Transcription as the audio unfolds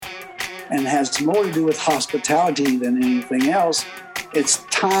and has more to do with hospitality than anything else. It's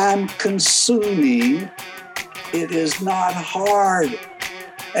time consuming. It is not hard.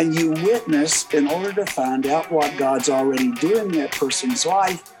 And you witness in order to find out what God's already doing in that person's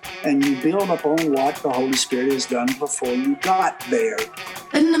life, and you build upon what the Holy Spirit has done before you got there.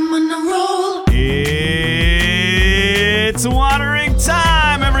 And I'm on a roll. It's watering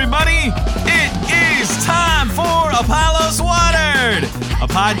time, everybody. It is time for Apollos Watered, a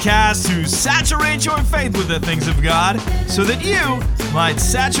podcast to saturate your faith with the things of God so that you might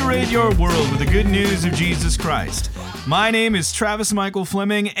saturate your world with the good news of Jesus Christ. My name is Travis Michael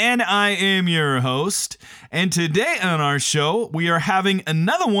Fleming, and I am your host. And today on our show, we are having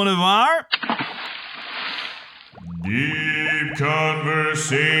another one of our Deep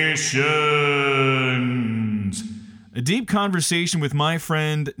Conversations. A deep conversation with my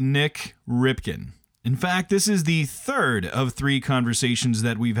friend Nick Ripken. In fact, this is the third of 3 conversations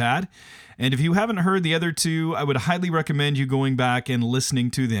that we've had. And if you haven't heard the other 2, I would highly recommend you going back and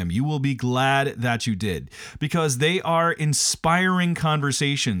listening to them. You will be glad that you did, because they are inspiring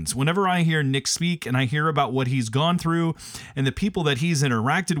conversations. Whenever I hear Nick speak and I hear about what he's gone through and the people that he's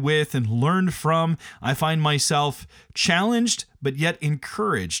interacted with and learned from, I find myself challenged, but yet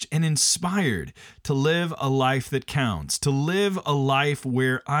encouraged and inspired to live a life that counts, to live a life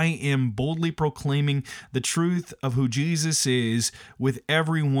where I am boldly proclaiming the truth of who Jesus is with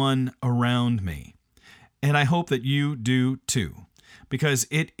everyone around me. And I hope that you do too, because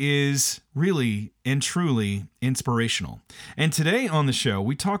it is really and truly inspirational. And today on the show,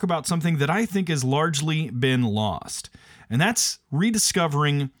 we talk about something that I think has largely been lost, and that's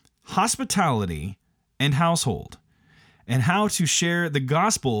rediscovering hospitality and household, and how to share the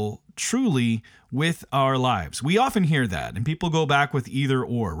gospel truly with our lives. We often hear that, and people go back with either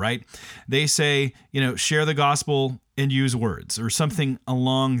or, right? They say, share the gospel and use words, or something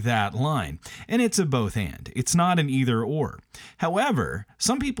along that line. And it's a both and. It's not an either or. However,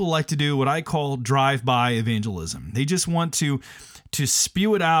 some people like to do what I call drive-by evangelism. They just want to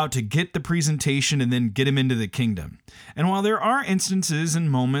spew it out, to get the presentation and then get them into the kingdom. And while there are instances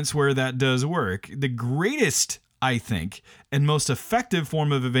and moments where that does work, the greatest, I think, and most effective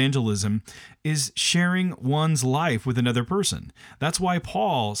form of evangelism is sharing one's life with another person. That's why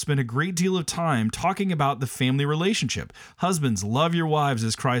Paul spent a great deal of time talking about the family relationship. Husbands, love your wives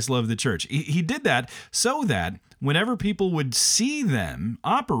as Christ loved the church. He did that so that whenever people would see them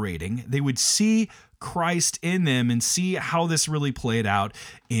operating, they would see Christ in them and see how this really played out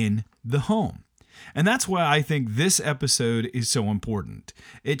in the home. And that's why I think this episode is so important.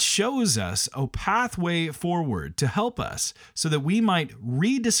 It shows us a pathway forward to help us so that we might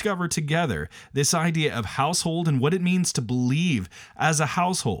rediscover together this idea of household and what it means to believe as a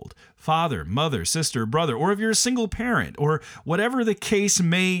household. Father, mother, sister, brother, or if you're a single parent, or whatever the case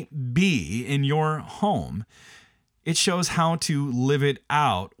may be in your home, it shows how to live it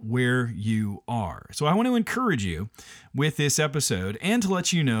out where you are. So I want to encourage you with this episode, and to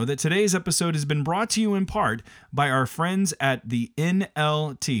let you know that today's episode has been brought to you in part by our friends at the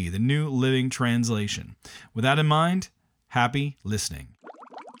NLT, the New Living Translation. With that in mind, happy listening.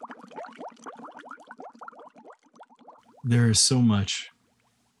 There is so much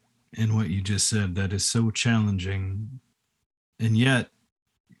in what you just said that is so challenging, and yet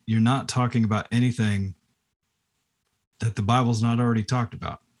you're not talking about anything that the Bible's not already talked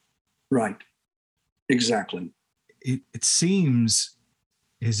about. Right. Exactly. It seems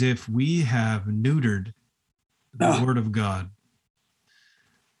as if we have neutered the Word of God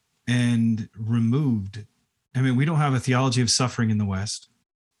and removed. We don't have a theology of suffering in the West.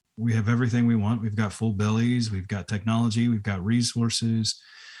 We have everything we want. We've got full bellies. We've got technology. We've got resources,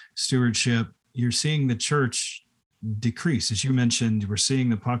 stewardship. You're seeing the church decrease. As you mentioned, we're seeing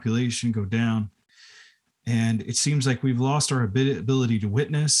the population go down. And it seems like we've lost our ability to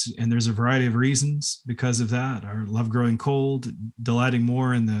witness, and there's a variety of reasons because of that. Our love growing cold, delighting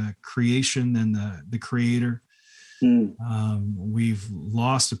more in the creation than the creator. We've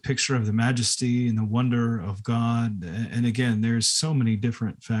lost a picture of the majesty and the wonder of God. And again, there's so many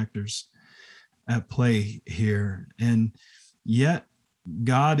different factors at play here. And yet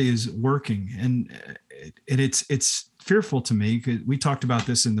God is working. And it's fearful to me, because we talked about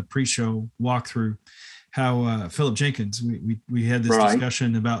this in the pre-show walkthrough, how Philip Jenkins, we had this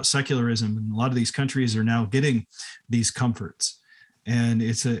discussion about secularism, and a lot of these countries are now getting these comforts, and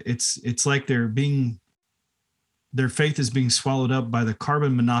it's like their faith is being swallowed up by the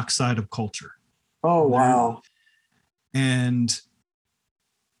carbon monoxide of culture. Oh, wow. And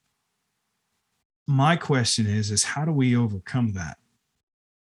my question is how do we overcome that?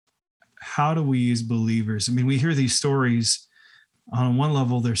 How do we as believers, we hear these stories On one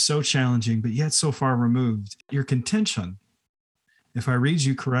level, they're so challenging, but yet so far removed. Your contention, if I read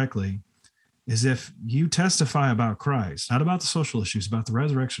you correctly, is if you testify about Christ, not about the social issues, about the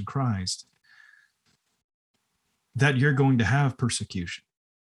resurrection of Christ, that you're going to have persecution.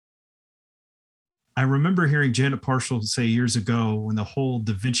 I remember hearing Janet Parshall say years ago when the whole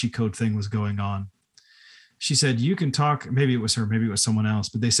Da Vinci Code thing was going on. She said, you can talk, maybe it was her, maybe it was someone else,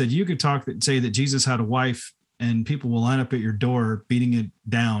 but they said, you could talk, say that Jesus had a wife and people will line up at your door, beating it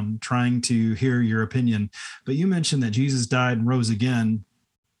down, trying to hear your opinion. But you mentioned that Jesus died and rose again,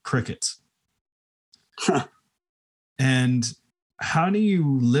 crickets. And how do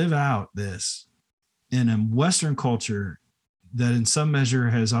you live out this in a Western culture that in some measure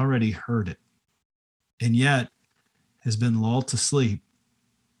has already heard it and yet has been lulled to sleep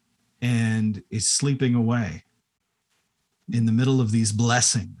and is sleeping away in the middle of these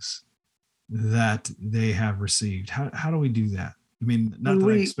blessings that they have received? How do we do that? I mean, not that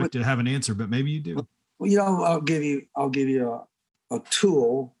I expect to have an answer, but maybe you do. Well, I'll give you a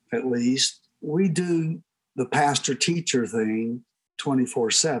tool at least. We do the pastor-teacher thing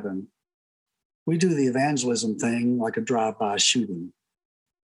 24/7. We do the evangelism thing like a drive-by shooting.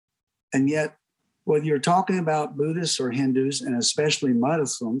 And yet, whether you're talking about Buddhists or Hindus, and especially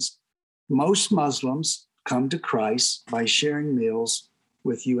Muslims, most Muslims come to Christ by sharing meals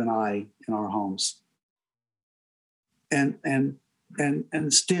with you and I in our homes. And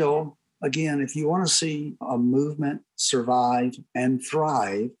still, again, if you want to see a movement survive and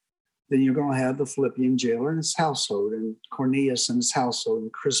thrive, then you're going to have the Philippian jailer and his household, and Cornelius and his household,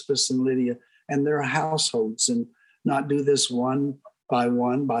 and Crispus and Lydia and their households, and not do this one by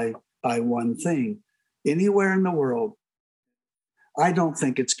one thing. Anywhere in the world, I don't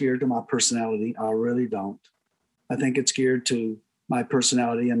think it's geared to my personality. I really don't. I think it's geared to my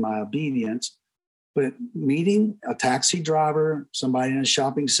personality and my obedience. But meeting a taxi driver, somebody in a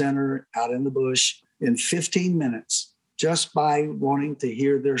shopping center, out in the bush, in 15 minutes, just by wanting to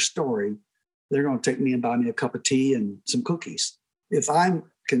hear their story, they're going to take me and buy me a cup of tea and some cookies. If I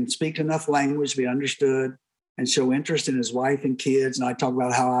can speak enough language, be understood, and show interest in his wife and kids, and I talk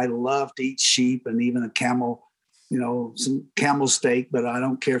about how I love to eat sheep and even a camel, some camel steak, but I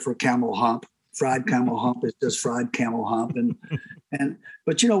don't care for camel hump. Fried camel hump is just fried camel hump.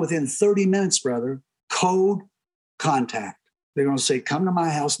 But within 30 minutes, brother, code contact. They're going to say, come to my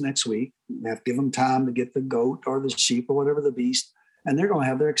house next week. You have to give them time to get the goat or the sheep or whatever the beast. And they're going to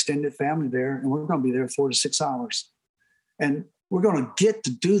have their extended family there. And we're going to be there 4 to 6 hours. And we're going to get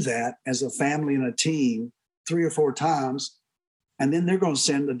to do that as a family and a team 3 or 4 times. And then they're going to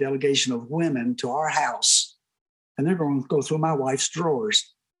send a delegation of women to our house. And they're going to go through my wife's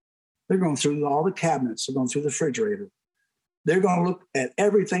drawers. They're going through all the cabinets. They're going through the refrigerator. They're going to look at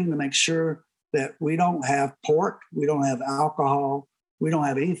everything to make sure that we don't have pork, we don't have alcohol, we don't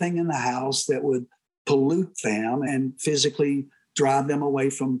have anything in the house that would pollute them and physically drive them away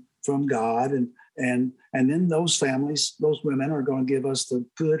from God. And then those families, those women are going to give us the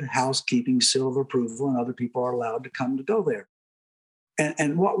good housekeeping seal of approval, and other people are allowed to come to go there.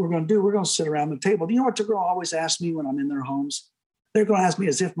 And what we're going to do, we're going to sit around the table. Do you know what they're going to always ask me when I'm in their homes? They're going to ask me,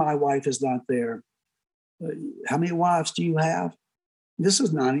 as if my wife is not there, how many wives do you have? This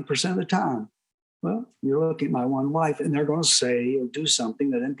is 90% of the time. Well, you're looking at my one wife, and they're going to say or do something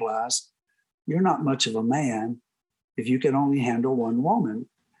that implies you're not much of a man if you can only handle one woman.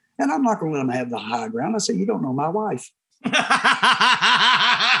 And I'm not going to let them have the high ground. I say, you don't know my wife.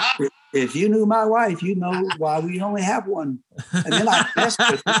 If you knew my wife, you know why we only have one. And then I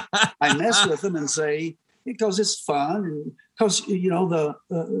mess with them and say, because it's fun, and because you're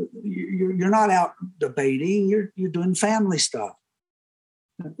not out debating, you're doing family stuff,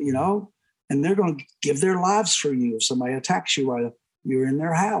 and they're going to give their lives for you if somebody attacks you while you're in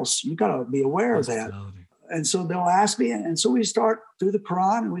their house. You got to be aware of that. And so they'll ask me, and so we start through the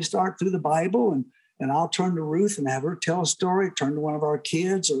Quran and we start through the Bible, and I'll turn to Ruth and have her tell a story, turn to one of our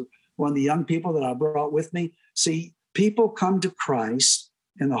kids or one of the young people that I brought with me. See, people come to Christ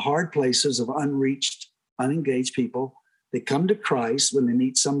in the hard places of unreached, unengaged people. They come to Christ when they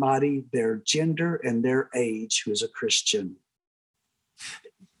meet somebody, their gender and their age, who is a Christian.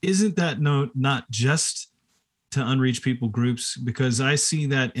 Isn't that not just to unreached people groups? Because I see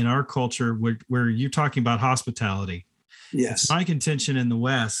that in our culture where you're talking about hospitality. Yes. It's my contention in the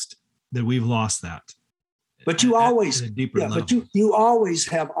West that we've lost that. But you always, level. you always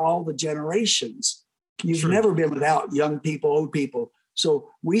have all the generations. You've never been without young people, old people. So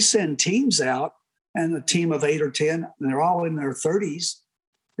we send teams out, and a team of 8 or 10, and they're all in their 30s.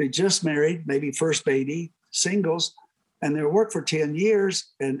 They just married, maybe first baby, singles. and they'll work for 10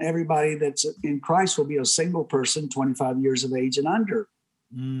 years, and everybody that's in Christ will be a single person, 25 years of age and under.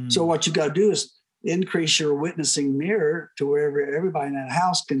 So what you got to do is increase your witnessing mirror to where everybody in that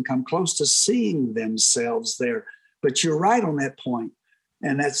house can come close to seeing themselves there. But you're right on that point.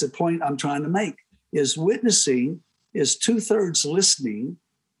 And that's the point I'm trying to make, is witnessing is 2/3 listening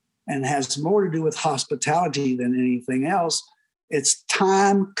and has more to do with hospitality than anything else. It's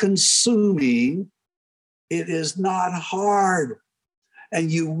time consuming. It is not hard. And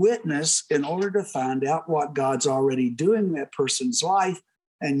you witness in order to find out what God's already doing in that person's life.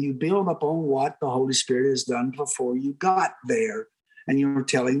 And you build upon what the Holy Spirit has done before you got there. And you're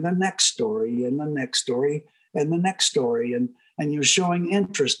telling the next story and the next story and the next story. And you're showing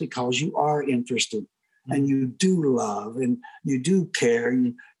interest because you are interested. And you do love and you do care.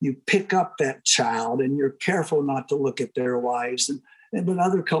 You pick up that child and you're careful not to look at their wives. But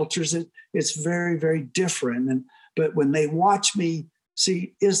other cultures, it's very, very different. But when they watch me,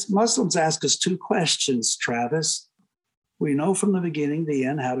 Muslims ask us 2 questions, Travis. We know from the beginning to the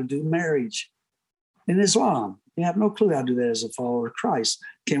end how to do marriage. In Islam, you have no clue how to do that as a follower of Christ.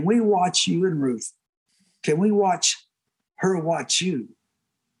 Can we watch you and Ruth? Can we watch her watch you?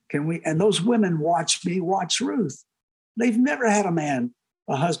 Can we? And those women watch me, watch Ruth. They've never had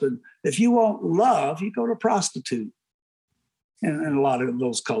a husband. If you want love, you go to a prostitute. In a lot of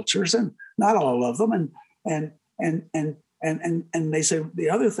those cultures, and not all of them. And they say the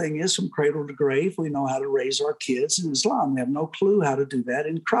other thing is, from cradle to grave, we know how to raise our kids in Islam. We have no clue how to do that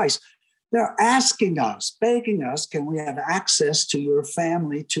in Christ. They're asking us, begging us, can we have access to your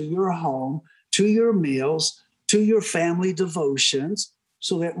family, to your home, to your meals, to your family devotions,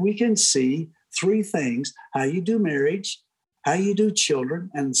 so that we can see 3 things: how you do marriage, how you do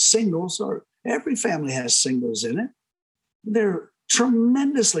children, and singles. Every family has singles in it. They're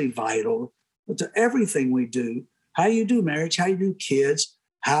tremendously vital to everything we do. How you do marriage, how you do kids,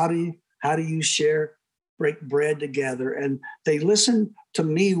 how do you break bread together? And they listen to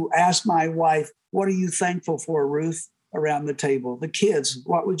me ask my wife, what are you thankful for, Ruth, around the table? The kids,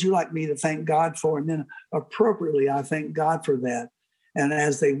 what would you like me to thank God for? And then appropriately, I thank God for that. And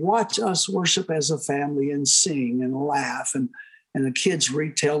as they watch us worship as a family and sing and laugh, and the kids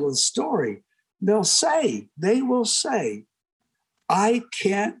retell the story, they will say, I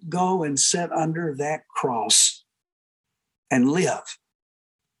can't go and sit under that cross and live.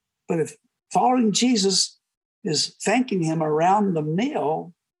 But if following Jesus is thanking him around the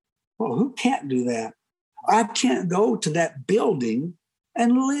meal, well, who can't do that? I can't go to that building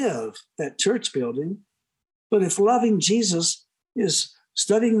and live, that church building. But if loving Jesus is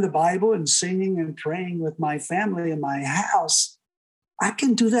studying the Bible and singing and praying with my family in my house, I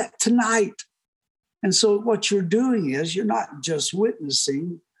can do that tonight. And so what you're doing is you're not just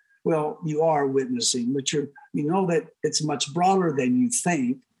witnessing. Well, you are witnessing, but you know that it's much broader than you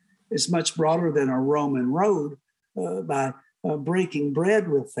think. It's much broader than a Roman road by breaking bread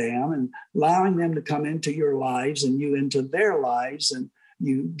with them and allowing them to come into your lives and you into their lives, and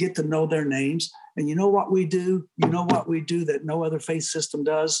you get to know their names. And you know what we do? You know what we do that no other faith system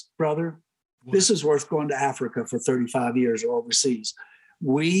does, brother? What? This is worth going to Africa for 35 years or overseas.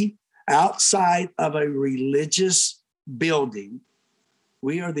 We, outside of a religious building,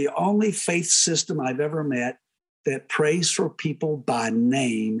 we are the only faith system I've ever met that prays for people by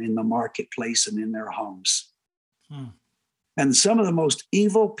name in the marketplace and in their homes. And some of the most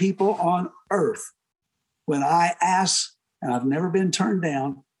evil people on earth, when I ask, and I've never been turned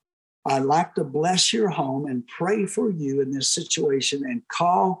down, I'd like to bless your home and pray for you in this situation, and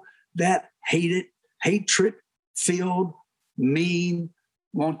call that hatred-filled, mean,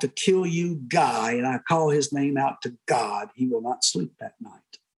 want to kill you guy, and I call his name out to God, he will not sleep that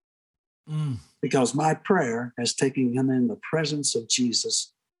night. Because my prayer has taken him in the presence of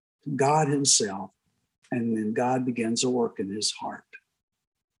Jesus, God himself, and then God begins to work in his heart.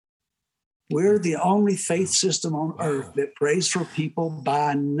 We're the only faith system on earth that prays for people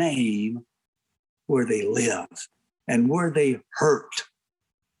by name where they live and where they hurt.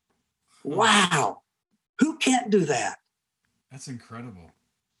 Wow. Who can't do that? That's incredible.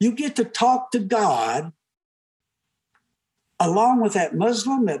 You get to talk to God along with that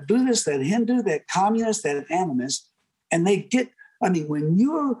Muslim, that Buddhist, that Hindu, that communist, that animist, and when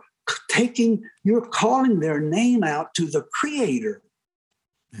you're calling their name out to the Creator,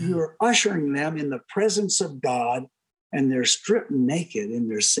 you're ushering them in the presence of God, and they're stripped naked in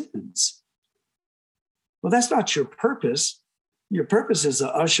their sins. Well, that's not your purpose. Your purpose is to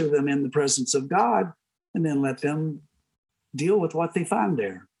usher them in the presence of God and then let them deal with what they find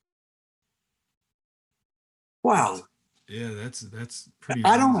there. Wow. Yeah, that's pretty.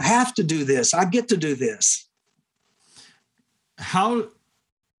 I don't have to do this. I get to do this. How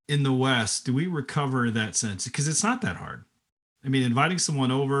in the West do we recover that sense? Because it's not that hard. I mean, inviting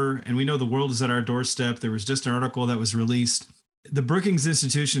someone over, and we know the world is at our doorstep. There was just an article that was released. The Brookings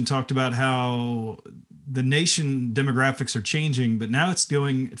Institution talked about how the nation demographics are changing, but now it's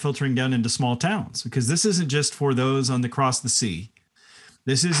filtering down into small towns, because this isn't just for those across the sea.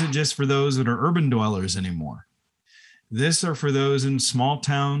 This isn't just for those that are urban dwellers anymore. This are for those in small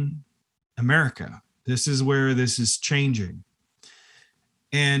town America. This is where this is changing.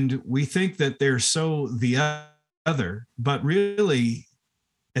 And we think that they're so the other, but really,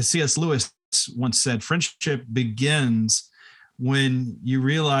 as C.S. Lewis once said, friendship begins when you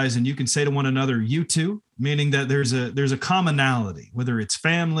realize and you can say to one another, you too, meaning that there's a commonality, whether it's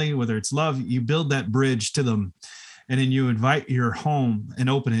family, whether it's love, you build that bridge to them, and then you invite your home and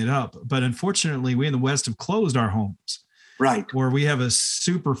open it up. But unfortunately, we in the West have closed our homes, right? Or we have a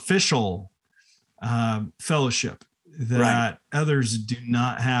superficial fellowship that others do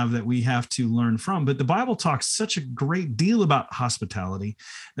not have, that we have to learn from. But the Bible talks such a great deal about hospitality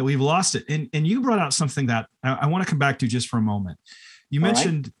that we've lost it. And you brought out something that I want to come back to just for a moment. You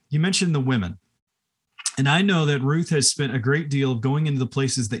mentioned the women. And I know that Ruth has spent a great deal going into the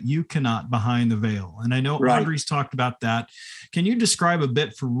places that you cannot behind the veil. And I know Audrey's talked about that. Can you describe a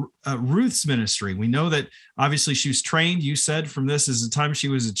bit for Ruth's ministry? We know that obviously she was trained, you said, from this as the time she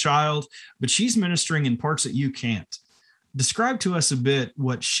was a child, but she's ministering in parts that you can't. Describe to us a bit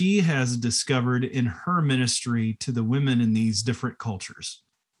what she has discovered in her ministry to the women in these different cultures.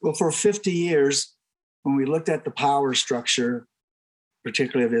 Well, for 50 years, when we looked at the power structure,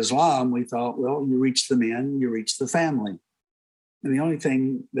 particularly of Islam, we thought, well, you reach the men, you reach the family. And the only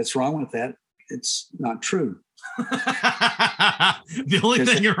thing that's wrong with that, it's not true. The only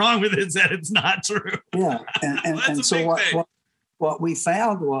thing you're wrong with it is that it's not true. Yeah. And so what we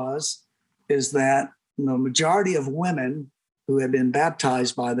found is that the majority of women who had been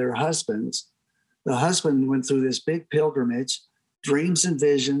baptized by their husbands, the husband went through this big pilgrimage, dreams and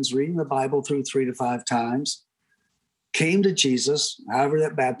visions, reading the Bible through 3 to 5 times, came to Jesus, however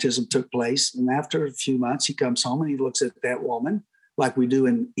that baptism took place. And after a few months, he comes home and he looks at that woman, like we do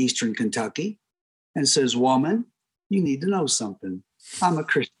in Eastern Kentucky, and says, woman, you need to know something. I'm a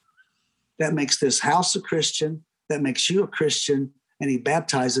Christian. That makes this house a Christian. That makes you a Christian. And he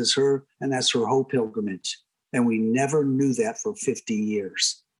baptizes her, and that's her whole pilgrimage. And we never knew that for 50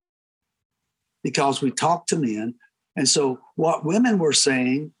 years because we talked to men. And so what women were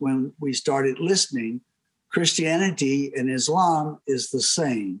saying when we started listening, Christianity and Islam is the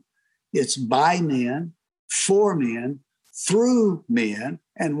same. It's by men, for men, through men,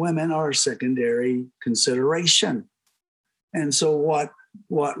 and women are a secondary consideration. And so what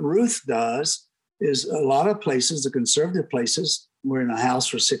Ruth does is a lot of places, the conservative places, we're in a house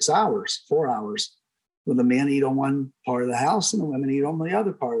for 6 hours, 4 hours, where the men eat on one part of the house and the women eat on the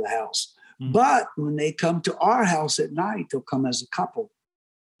other part of the house. Mm. But when they come to our house at night, they'll come as a couple.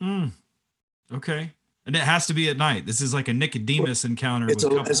 Okay. And it has to be at night. This is like a Nicodemus encounter with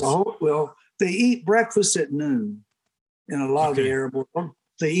couples. Well, they eat breakfast at noon in a lot of the Arab world.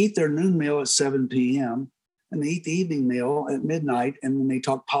 They eat their noon meal at 7 p.m. and they eat the evening meal at midnight. And then they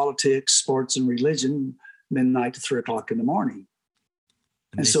talk politics, sports, and religion midnight to 3 o'clock in the morning.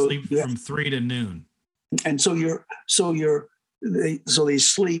 And so sleep from 3 to noon. And so they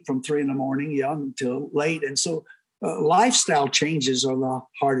sleep from 3 in the morning, until late. And so lifestyle changes are the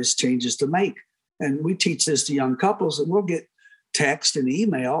hardest changes to make. And we teach this to young couples, and we'll get text and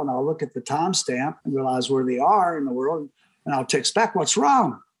email, and I'll look at the timestamp and realize where they are in the world. And I'll text back, what's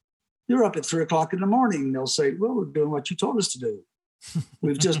wrong? You're up at 3 o'clock in the morning. And they'll say, well, we're doing what you told us to do.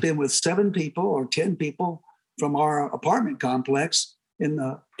 We've just been with 7 people or 10 people from our apartment complex in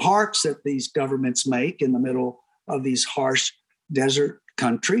the parks that these governments make in the middle of these harsh desert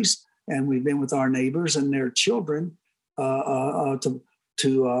countries. And we've been with our neighbors and their children to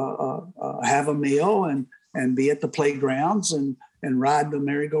have a meal and be at the playgrounds and ride the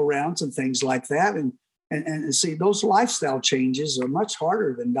merry-go-rounds and things like that. And see, those lifestyle changes are much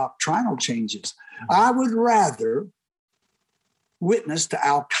harder than doctrinal changes. I would rather witness to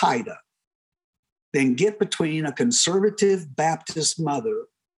Al-Qaeda than get between a conservative Baptist mother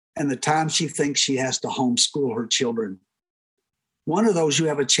and the time she thinks she has to homeschool her children. One of those you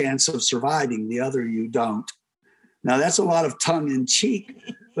have a chance of surviving, the other you don't. Now, that's a lot of tongue in cheek,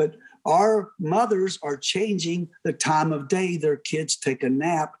 but our mothers are changing the time of day their kids take a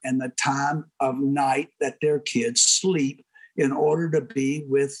nap and the time of night that their kids sleep in order to be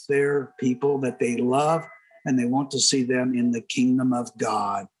with their people that they love and they want to see them in the kingdom of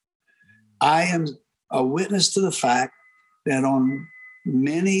God. I am a witness to the fact that on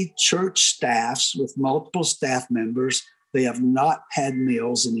many church staffs with multiple staff members, they have not had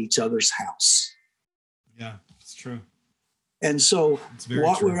meals in each other's house. Yeah, it's true. And so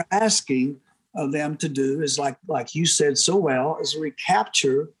what true. we're asking of them to do is like you said so well, is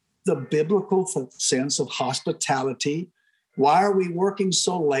recapture the biblical sense of hospitality. Why are we working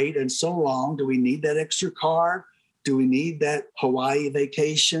so late and so long? Do we need that extra car? Do we need that Hawaii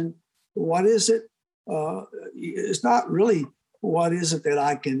vacation? What is it? It's not really what is it that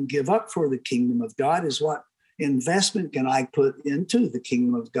I can give up for the kingdom of God, is what investment can I put into the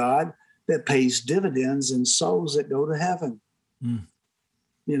kingdom of God that pays dividends in souls that go to heaven. Mm.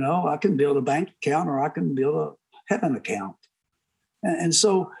 You know, I can build a bank account or I can build a heaven account. And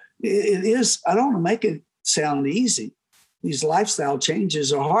so it is, I don't want to make it sound easy. These lifestyle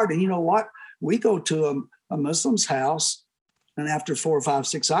changes are hard. And you know what? We go to a Muslim's house, and after 4 or 5,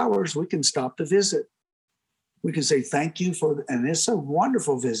 6 hours, we can stop to visit. We can say thank you and it's a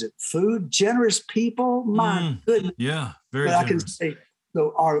wonderful visit. Food, generous people, my goodness. Yeah, very but generous. I can say,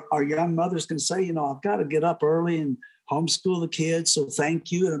 so our young mothers can say, you know, I've got to get up early and homeschool the kids, so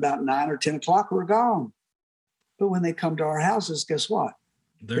thank you. And about 9 or 10 o'clock, we're gone. But when they come to our houses, guess what?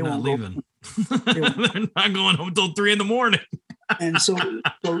 They're not leaving. They're not going home until 3 a.m. And so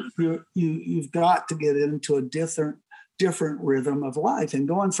you've got to get into a different rhythm of life. And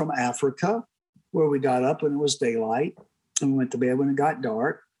going from Africa, where we got up when it was daylight and we went to bed when it got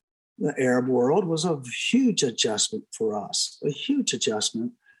dark, the Arab world was a huge adjustment for us, a huge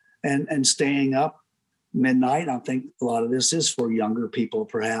adjustment. And staying up midnight, I think a lot of this is for younger people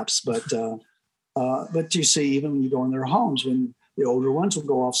perhaps, but you see, even when you go in their homes, when the older ones will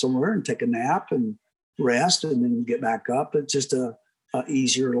go off somewhere and take a nap and rest and then get back up. It's just a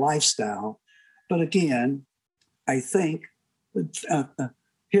easier lifestyle. But again, I think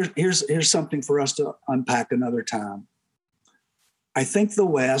here's something for us to unpack another time. I think the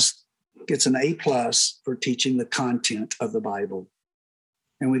West gets an A+ for teaching the content of the Bible.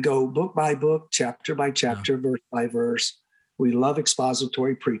 And we go book by book, chapter by chapter, verse by verse. We love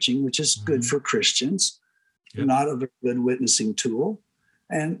expository preaching, which is good for Christians, not a very good witnessing tool.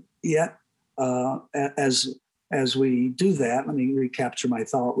 And yet, as we do that, let me recapture my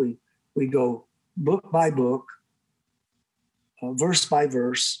thought. We go book by book, verse by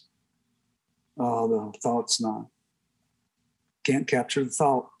verse. Oh, the thought's not. Can't capture the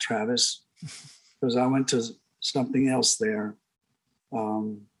thought, Travis, because I went to something else there.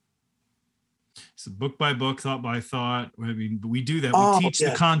 So book by book, thought by thought. I mean, we do that. We teach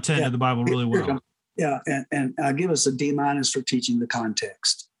the content of the Bible really well. Yeah, and give us a D- for teaching the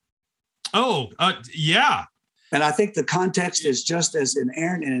context. Oh, yeah. And I think the context is just as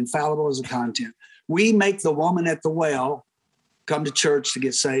inerrant and infallible as the content. We make the woman at the well come to church to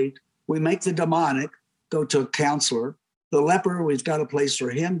get saved. We make the demonic go to a counselor. The leper, we've got a place for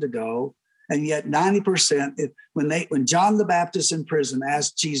him to go. And yet 90%, when John the Baptist in prison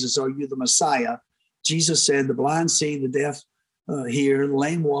asked Jesus, "Are you the Messiah?" Jesus said, "The blind see, the deaf hear, the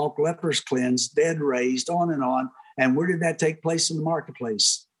lame walk, lepers cleansed, dead raised," on and on. And where did that take place? In the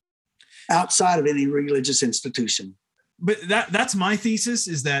marketplace, outside of any religious institution. But that's my thesis,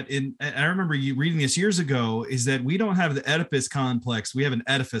 is that I remember you reading this years ago, is that we don't have the Oedipus complex. We have an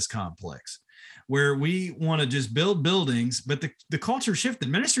edifice complex, where we want to just build buildings, but the culture shifted.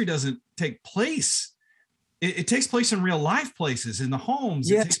 Ministry doesn't take place. It takes place in real life places, in the homes.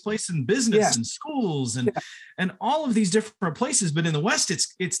 Yes. It takes place in business and schools and all of these different places. But in the West,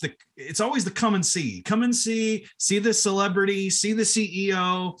 it's always the come and see the celebrity, see the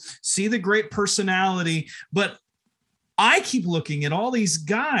CEO, see the great personality. But I keep looking at all these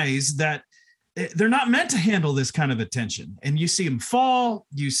guys that they're not meant to handle this kind of attention. And you see them fall,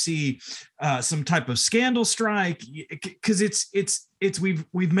 you see some type of scandal strike, because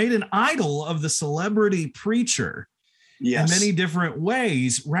we've made an idol of the celebrity preacher in many different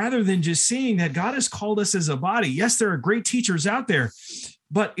ways, rather than just seeing that God has called us as a body. Yes, there are great teachers out there,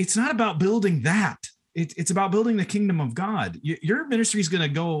 but it's not about building that. It's about building the kingdom of God. Your ministry is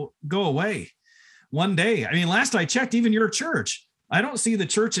going to go away one day. I mean, last I checked, even your church, I don't see the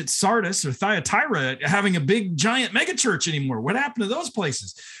church at Sardis or Thyatira having a big giant mega church anymore. What happened to those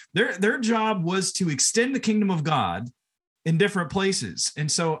places? Their job was to extend the kingdom of God in different places. And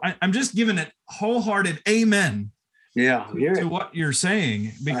so I'm just giving it wholehearted amen to what you're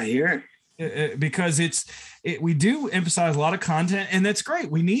saying. I hear it. Because we do emphasize a lot of content, and that's great.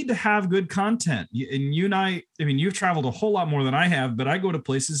 We need to have good content. And you and I mean, you've traveled a whole lot more than I have, but I go to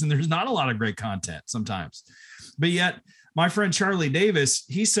places and there's not a lot of great content sometimes. But yet, my friend Charlie Davis,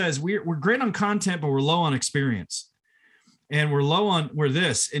 he says we're great on content, but we're low on experience, and we're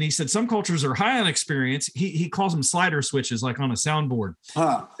this. And he said some cultures are high on experience. He calls them slider switches, like on a soundboard.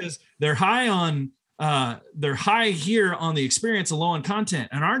 They're high on they're high here on the experience and low on content.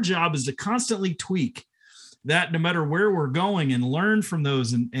 And our job is to constantly tweak that no matter where we're going and learn from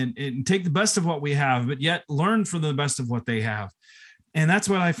those and take the best of what we have, but yet learn from the best of what they have. And that's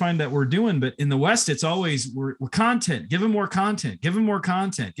what I find that we're doing. But in the West, it's always we're content, give them more content, give them more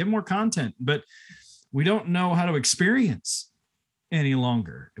content, give them more content. But we don't know how to experience any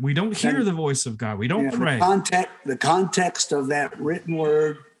longer. We don't hear the voice of God. We don't pray. The context of that written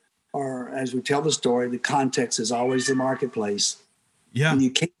word, or as we tell the story, the context is always the marketplace. Yeah. And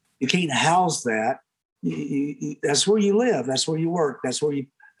you can't house that. That's where you live. That's where you work. That's where you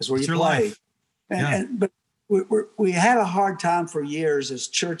play. Life. But we had a hard time for years as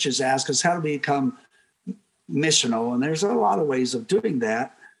churches ask us how to become missional, and there's a lot of ways of doing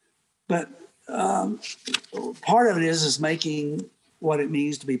that. But part of it is making what it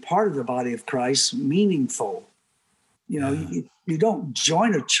means to be part of the body of Christ meaningful. You don't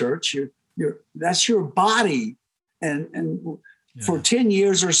join a church. That's your body, and for 10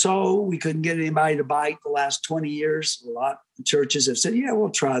 years or so, we couldn't get anybody to bite. The last 20 years, a lot of churches have said, "Yeah, we'll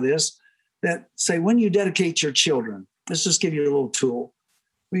try this." That say, when you dedicate your children, let's just give you a little tool.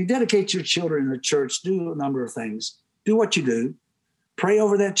 When you dedicate your children in the church, do a number of things. Do what you do. Pray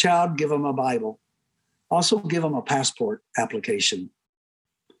over that child, give them a Bible. Also give them a passport application.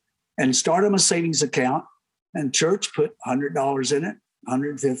 And start them a savings account. And church, put $100 in it,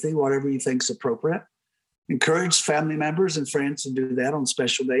 $150, whatever you think is appropriate. Encourage family members and friends to do that on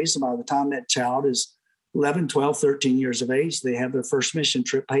special days. And by the time that child is 11, 12, 13 years of age, they have their first mission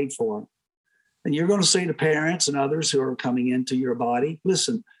trip paid for. And you're going to say to parents and others who are coming into your body,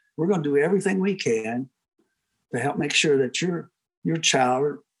 listen, we're going to do everything we can to help make sure that your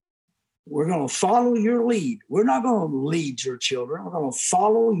child, we're going to follow your lead. We're not going to lead your children. We're going to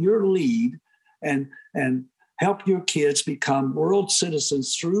follow your lead and help your kids become world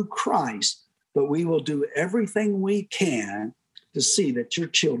citizens through Christ. But we will do everything we can to see that your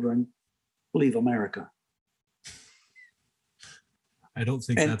children leave America. I don't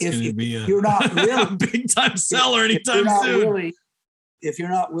think that's going to be you're not really, big time seller anytime soon. If you're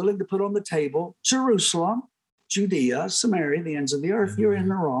not willing to put on the table Jerusalem, Judea, Samaria, the ends of the earth, you're in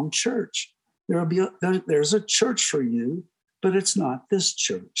the wrong church. There's a church for you, but it's not this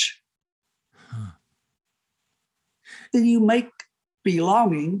church. Huh. Then you make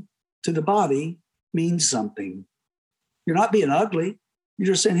belonging to the body means something. You're not being ugly.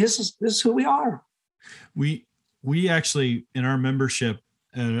 You're just saying, this is who we are. We actually, in our membership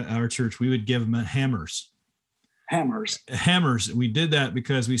at our church, we would give them hammers. Hammers. We did that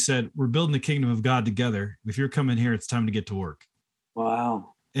because we said, we're building the kingdom of God together. If you're coming here, it's time to get to work.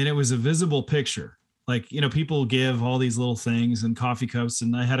 Wow. And it was a visible picture. Like, people give all these little things and coffee cups.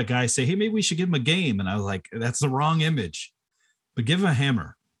 And I had a guy say, hey, maybe we should give him a game. And I was like, that's the wrong image. But give him a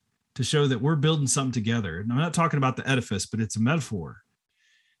hammer to show that we're building something together. And I'm not talking about the edifice, but it's a metaphor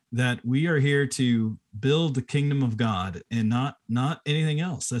that we are here to build the kingdom of God and not anything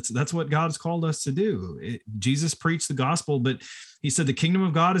else. That's what God's called us to do. Jesus preached the gospel, but he said the kingdom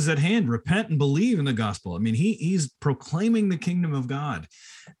of God is at hand. Repent and believe in the gospel. I mean, he's proclaiming the kingdom of God.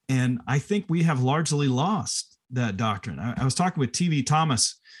 And I think we have largely lost that doctrine. I was talking with T.V.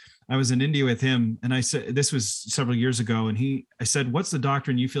 Thomas. I was in India with him, and I said, this was several years ago, and I said, what's the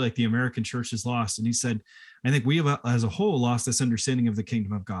doctrine you feel like the American church has lost? And he said, I think we have, as a whole, lost this understanding of the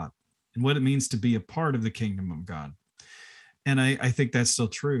kingdom of God and what it means to be a part of the kingdom of God. And I think that's still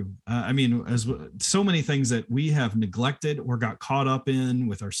true. As so many things that we have neglected or got caught up in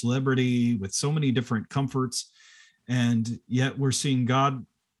with our celebrity, with so many different comforts, and yet we're seeing God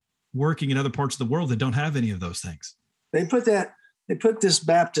working in other parts of the world that don't have any of those things. They put this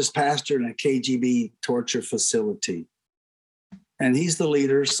Baptist pastor in a KGB torture facility, and he's the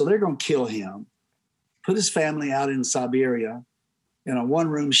leader, so they're going to kill him. Put his family out in Siberia in a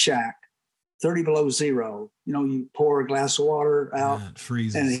one-room shack, 30 below zero. You pour a glass of water out, it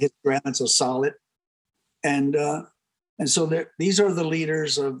freezes, and it hits the ground. It's a solid. And so these are the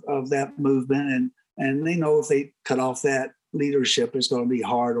leaders of that movement, and they know if they cut off that leadership, it's going to be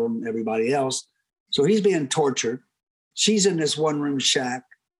hard on everybody else. So he's being tortured. She's in this one-room shack,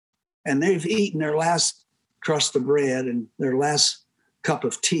 and they've eaten their last crust of bread and their last cup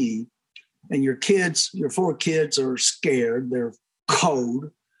of tea. And your 4 kids are scared. They're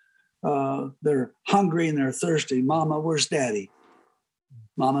cold. They're hungry and they're thirsty. Mama, where's Daddy?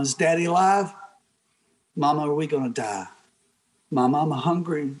 Mama, is Daddy alive? Mama, are we going to die? Mama, I'm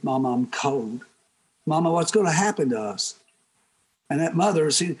hungry. Mama, I'm cold. Mama, what's going to happen to us? And that mother,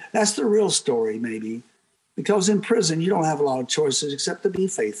 see, that's the real story, maybe. Because in prison, you don't have a lot of choices except to be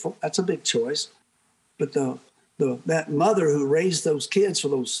faithful. That's a big choice. But the that mother who raised those kids for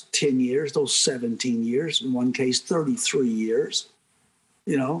those 10 years, those 17 years, in one case, 33 years,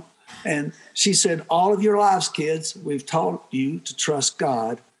 and she said, all of your lives, kids, we've taught you to trust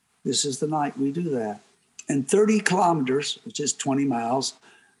God. This is the night we do that. And 30 kilometers, which is 20 miles,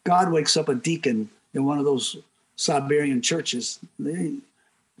 God wakes up a deacon in one of those Siberian churches.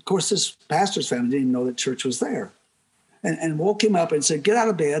 Of course, this pastor's family didn't even know that church was there. And woke him up and said, get out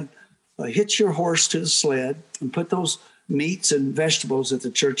of bed, hitch your horse to the sled, and put those meats and vegetables that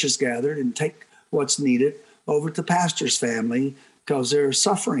the church has gathered and take what's needed over to the pastor's family because they're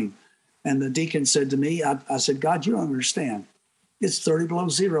suffering. And the deacon said to me, I said, God, you don't understand. It's 30 below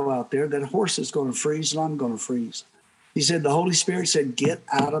zero out there. That horse is going to freeze and I'm going to freeze. He said, the Holy Spirit said, get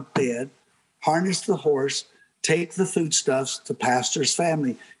out of bed, harness the horse, take the foodstuffs to pastor's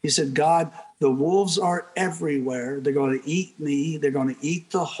family. He said, God, the wolves are everywhere. They're going to eat me. They're going to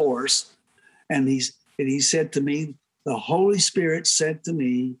eat the horse. And he said to me, the Holy Spirit said to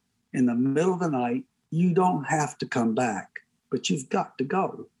me in the middle of the night, you don't have to come back, but you've got to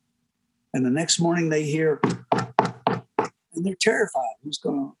go. And the next morning they hear, and they're terrified. Who's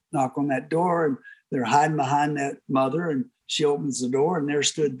going to knock on that door? And they're hiding behind that mother. And she opens the door, and there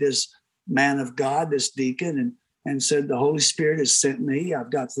stood this man of God, this deacon, and said, the Holy Spirit has sent me. I've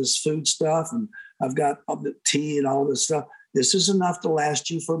got this food stuff, and I've got the tea and all this stuff. This is enough to last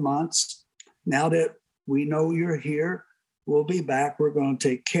you for months. Now that we know you're here, we'll be back. We're going to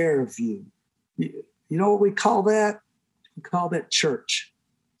take care of you. You know what we call that? We call that church.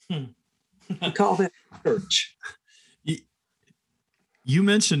 We call that church. You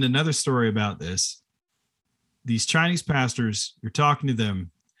mentioned another story about this. These Chinese pastors, you're talking to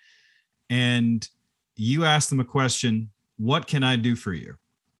them, and you asked them a question, what can I do for you?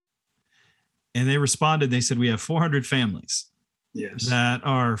 And they responded, they said, we have 400 families that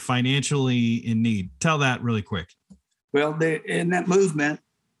are financially in need. Tell that really quick. Well, in that movement,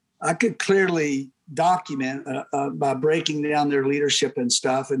 I could clearly document by breaking down their leadership and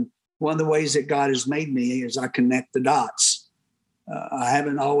stuff. And one of the ways that God has made me is I connect the dots. I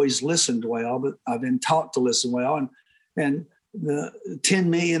haven't always listened well, but I've been taught to listen well. And the 10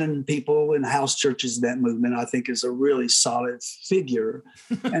 million people in house churches in that movement, I think, is a really solid figure.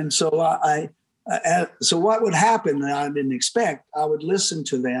 And so so what would happen that I didn't expect, I would listen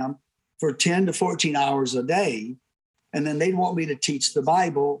to them for 10 to 14 hours a day. And then they'd want me to teach the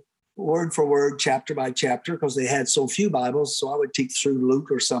Bible word for word, chapter by chapter, because they had so few Bibles. So I would teach through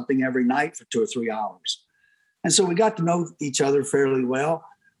Luke or something every night for 2 or 3 hours. And so we got to know each other fairly well.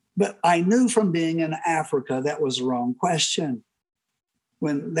 But I knew from being in Africa that was the wrong question.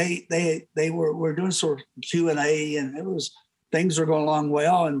 When they were doing sort of Q&A, and things were going along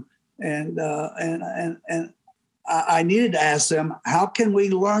well, and I needed to ask them, how can we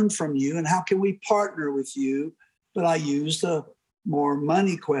learn from you, and how can we partner with you? But I used a more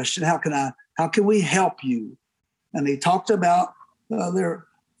money question. How can we help you? And they talked about their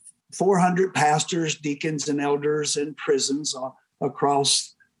 400 pastors, deacons, and elders in prisons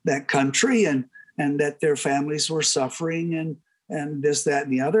across that country, and that their families were suffering, and this, that,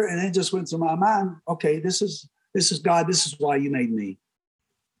 and the other. And it just went through my mind, okay, this is God. This is why you made me.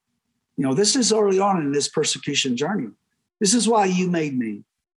 This is early on in this persecution journey. This is why you made me.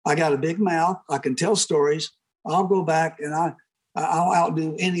 I got a big mouth. I can tell stories. I'll go back and I'll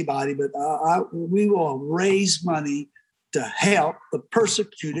outdo anybody, but we will raise money to help the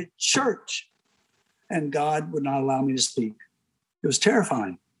persecuted church. And God would not allow me to speak. It was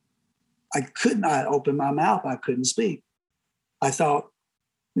terrifying. I could not open my mouth. I couldn't speak. I thought,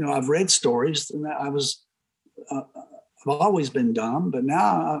 I've read stories, and I've always been dumb, but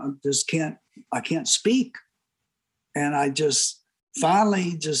now I can't speak. And I just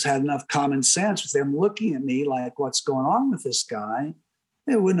finally just had enough common sense with them looking at me like, what's going on with this guy?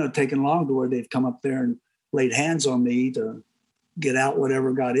 It wouldn't have taken long to where they've come up there and laid hands on me to get out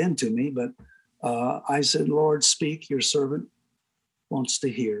whatever got into me. But I said, Lord, speak, your servant wants to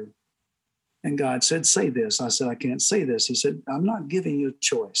hear. And God said, say this. I said, I can't say this. He said, I'm not giving you a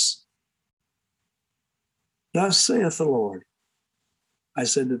choice. Thus saith the Lord. I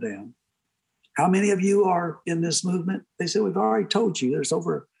said to them, how many of you are in this movement? They said, we've already told you. There's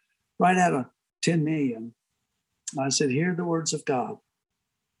over right at 10 million. I said, hear the words of God.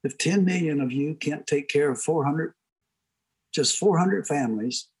 If 10 million of you can't take care of 400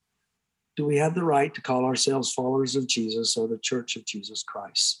 families, do we have the right to call ourselves followers of Jesus or the Church of Jesus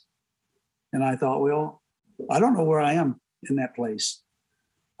Christ? And I thought, well, I don't know where I am in that place.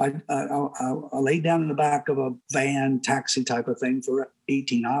 I laid down in the back of a van, taxi type of thing for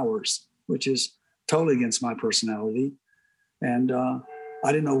 18 hours, which is totally against my personality. And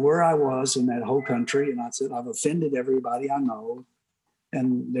I didn't know where I was in that whole country. And I said, I've offended everybody I know.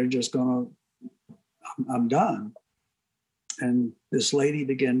 And they're just going to, I'm done. And this lady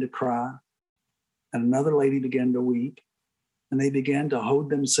began to cry. And another lady began to weep. And they began to hold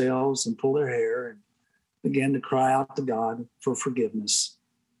themselves and pull their hair and began to cry out to God for forgiveness.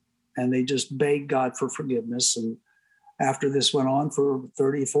 And they just begged God for forgiveness. And after this went on for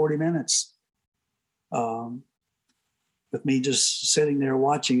 30, 40 minutes, with me just sitting there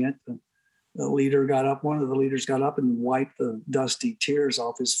watching it, the leader got up, one of the leaders got up and wiped the dusty tears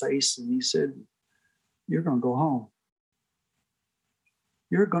off his face. And he said, "You're going to go home.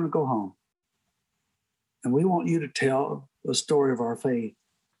 You're going to go home. And we want you to tell the story of our faith.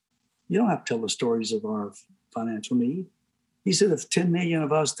 You don't have to tell the stories of our financial need." He said, if 10 million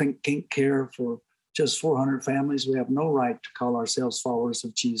of us can't care for just 400 families, we have no right to call ourselves followers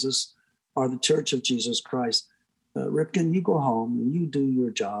of Jesus or the Church of Jesus Christ. Ripken, you go home and you do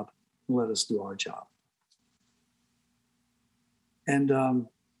your job and let us do our job. And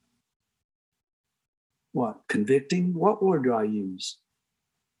convicting? What word do I use?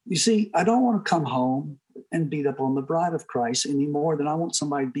 You see, I don't want to come home and beat up on the bride of Christ any more than I want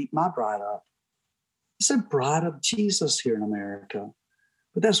somebody to beat my bride up. It's a bride of Jesus here in America.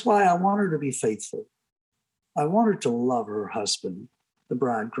 But that's why I want her to be faithful. I want her to love her husband, the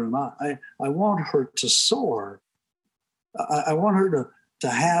bridegroom. I want her to soar. I want her to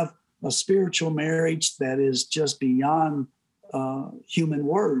have a spiritual marriage that is just beyond human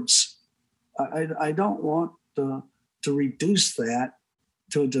words. I don't want to reduce that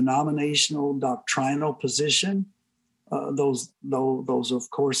to a denominational, doctrinal position. Those of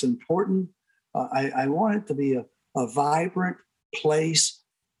course important. I want it to be a vibrant place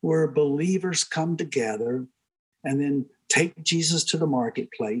where believers come together and then take Jesus to the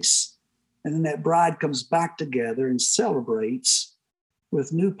marketplace. And then that bride comes back together and celebrates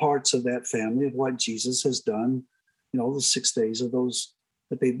with new parts of that family of what Jesus has done, the 6 days of those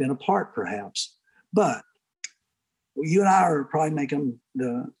that they've been apart perhaps. But you and I are probably making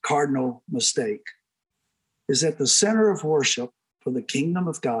the cardinal mistake, is that the center of worship for the kingdom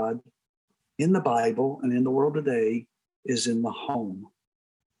of God in the Bible and in the world today is in the home.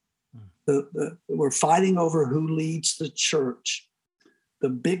 We're fighting over who leads the church. The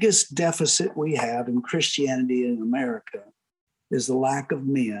biggest deficit we have in Christianity in America is the lack of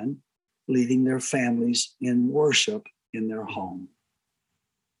men leading their families in worship in their home.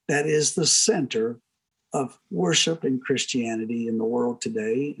 That is the center of worship in Christianity in the world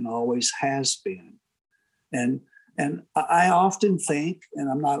today and always has been. And I often think, and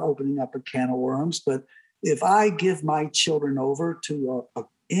I'm not opening up a can of worms, but if I give my children over to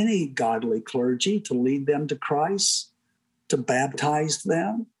any godly clergy to lead them to Christ, to baptize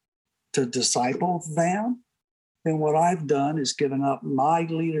them, to disciple them, then what I've done is given up my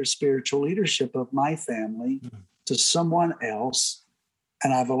spiritual leadership of my family to someone else,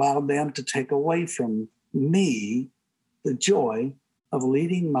 and I've allowed them to take away from me the joy of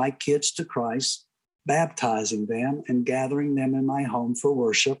leading my kids to Christ, baptizing them and gathering them in my home for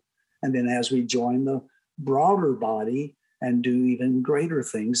worship. And then as we join the broader body and do even greater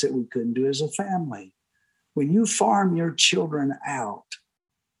things that we couldn't do as a family. When you farm your children out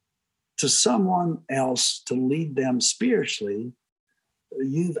to someone else to lead them spiritually,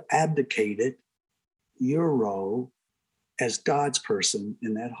 you've abdicated your role as God's person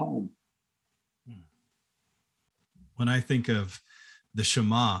in that home. When I think of the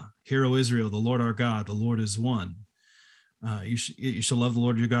Shema, Hear, O Israel, the Lord our God, the Lord is one. You shall love the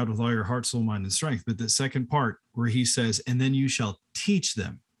Lord your God with all your heart, soul, mind, and strength. But the second part where he says, and then you shall teach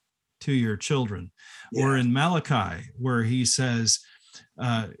them to your children. Yeah. Or in Malachi, where he says,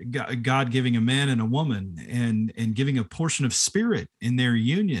 God giving a man and a woman and giving a portion of spirit in their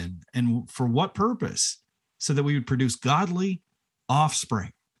union. And for what purpose? So that we would produce godly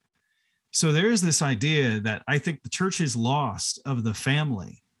offspring. So there is this idea that I think the church is lost of the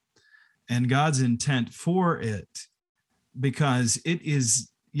family and God's intent for it, because it is,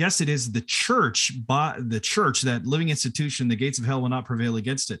 yes, it is the church, that living institution, the gates of hell will not prevail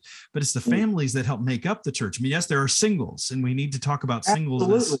against it, but it's the families that help make up the church. I mean, yes, there are singles, and we need to talk about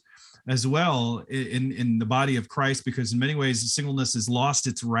singles as well in the body of Christ, because in many ways, singleness has lost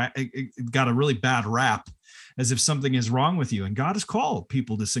it got a really bad rap, as if something is wrong with you. And God has called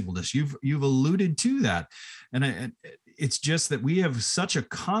people to singleness. You've alluded to that. And it's just that we have such a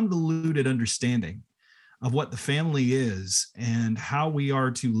convoluted understanding of what the family is and how we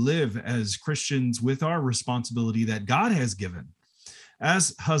are to live as Christians with our responsibility that God has given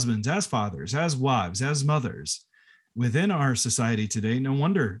as husbands, as fathers, as wives, as mothers. within our society today. No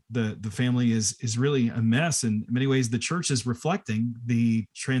wonder the family is really a mess. In many ways, the church is reflecting the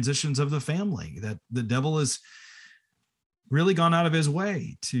transitions of the family, that the devil has really gone out of his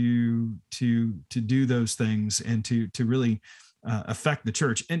way to do those things and to really affect the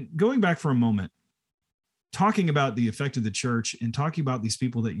church. And going back for a moment, talking about the effect of the church and talking about these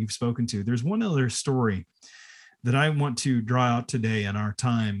people that you've spoken to, there's one other story that I want to draw out today in our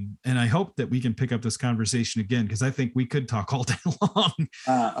time. And I hope that we can pick up this conversation again, because I think we could talk all day long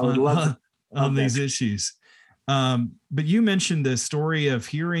I would love on these issues. But you mentioned the story of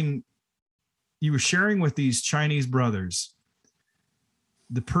hearing, you were sharing with these Chinese brothers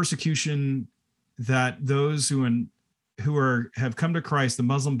the persecution that those who have come to Christ, the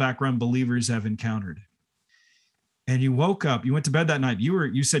Muslim background believers, have encountered. And you woke up, you went to bed that night,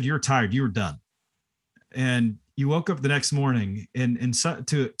 you said you were tired, you were done. And you woke up the next morning and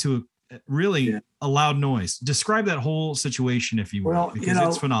to really a loud noise. Describe that whole situation, if you will, because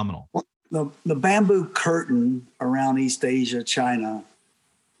it's phenomenal. The bamboo curtain around East Asia, China,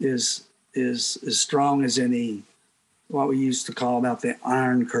 is as strong as any, what we used to call about the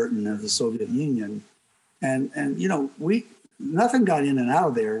Iron Curtain of the Soviet Union. And nothing got in and out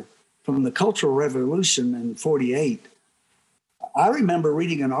of there from the Cultural Revolution in 1948. I remember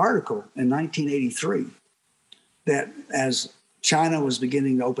reading an article in 1983 that as China was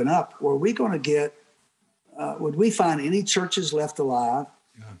beginning to open up, would we find any churches left alive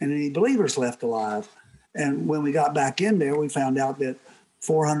and any believers left alive? And when we got back in there, we found out that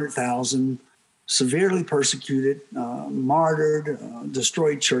 400,000 severely persecuted, martyred,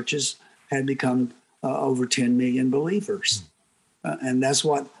 destroyed churches had become over 10 million believers. And that's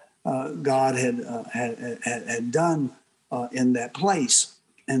what God had done in that place.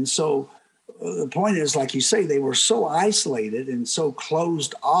 And so the point is, like you say, they were so isolated and so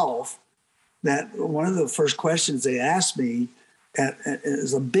closed off that one of the first questions they asked me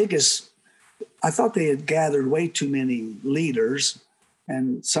is the biggest. I thought they had gathered way too many leaders.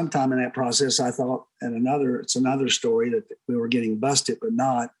 And sometime in that process, I thought, it's another story, that we were getting busted, but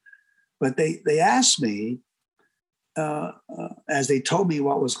not. But they asked me, as they told me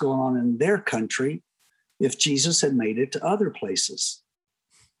what was going on in their country, if Jesus had made it to other places,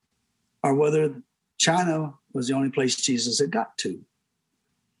 or whether China was the only place Jesus had got to.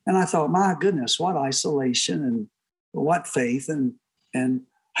 And I thought, my goodness, what isolation and what faith and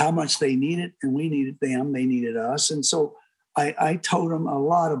how much they needed, and we needed them, they needed us. And so I told them a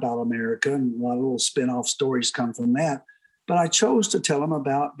lot about America, and a lot of little spin-off stories come from that. But I chose to tell them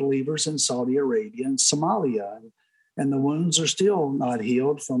about believers in Saudi Arabia and Somalia. And the wounds are still not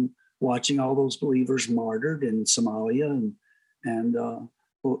healed from watching all those believers martyred in Somalia. And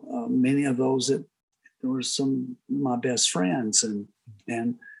many of those that were some of my best friends. And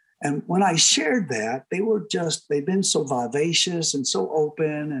when I shared that, they've been so vivacious and so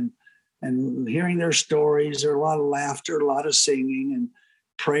open, and hearing their stories, there were a lot of laughter, a lot of singing, and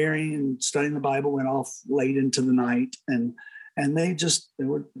praying and studying the Bible went off late into the night. And they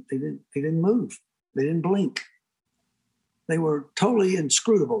didn't move. They didn't blink. They were totally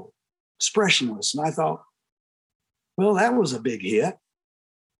inscrutable, expressionless. And I thought, well, that was a big hit.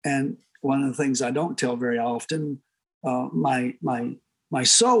 And one of the things I don't tell very often, my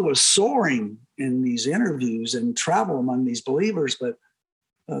soul was soaring in these interviews and travel among these believers, but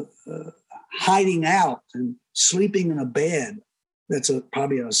hiding out and sleeping in a bed that's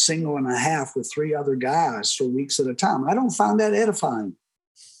probably a single and a half with three other guys for weeks at a time. I don't find that edifying.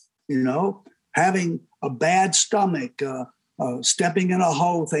 Having a bad stomach, stepping in a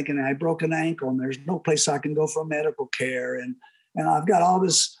hole thinking I broke an ankle and there's no place I can go for medical care. And I've got all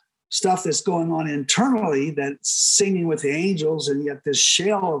this stuff that's going on internally that's singing with the angels, and yet this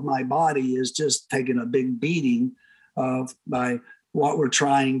shell of my body is just taking a big beating by what we're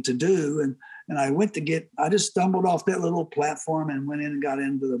trying to do. And I just stumbled off that little platform and went in and got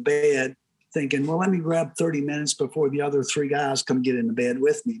into the bed thinking, well, let me grab 30 minutes before the other three guys come get in the bed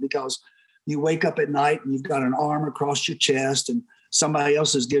with me, because you wake up at night and you've got an arm across your chest and somebody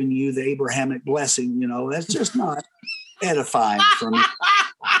else is giving you the Abrahamic blessing. That's just not edifying for me.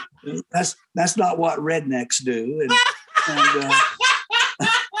 That's not what rednecks do.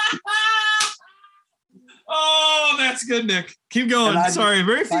 Oh, that's good, Nick. Keep going. Sorry,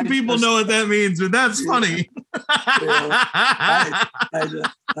 very few people know what that means, but that's funny. I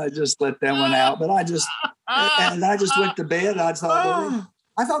just let that one out, but I just went to bed. I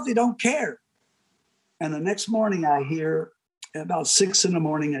thought they don't care. And the next morning, I hear about 6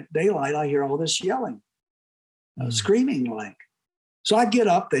 a.m. at daylight, I hear all this yelling, screaming like. So I get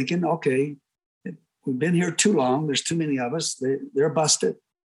up thinking, okay, we've been here too long. There's too many of us. They're busted.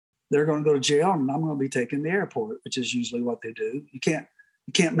 they're going to go to jail and I'm going to be taken to the airport, which is usually what they do. You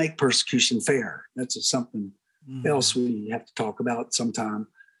can't make persecution fair. That's something else we have to talk about sometime.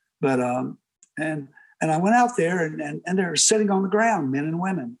 But and I went out there and they're sitting on the ground, men and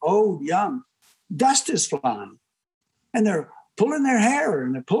women, old, young. Dust is flying, and they're pulling their hair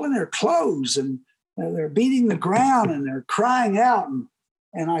and they're pulling their clothes and they're beating the ground and they're crying out.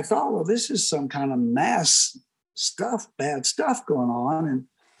 And I thought, well, this is some kind of mass stuff, bad stuff going on. And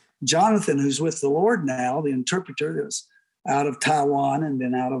Jonathan, who's with the Lord now, the interpreter that was out of Taiwan and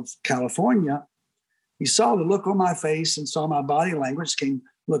then out of California, he saw the look on my face and saw my body language, came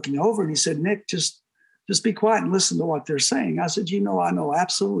looking over, and he said, Nick, just be quiet and listen to what they're saying. I said, I know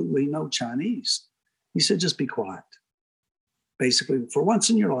absolutely no Chinese. He said, just be quiet. Basically, for once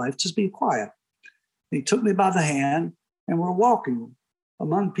in your life, just be quiet. And he took me by the hand, and we're walking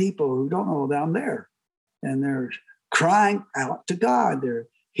among people who don't know down there. And they're crying out to God. They're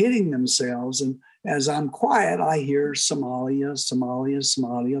hitting themselves. And as I'm quiet, I hear Somalia, Somalia,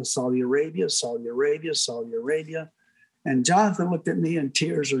 Somalia, Saudi Arabia, Saudi Arabia, Saudi Arabia. And Jonathan looked at me and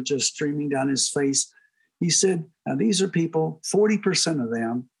tears are just streaming down his face. He said, now these are people, 40% of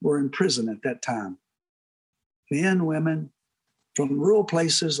them were in prison at that time. Men, women, from rural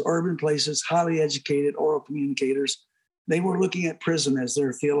places, urban places, highly educated, oral communicators. They were looking at prison as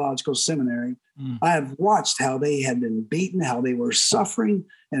their theological seminary. I have watched how they had been beaten, how they were suffering,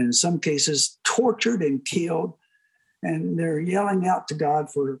 and in some cases tortured and killed. And they're yelling out to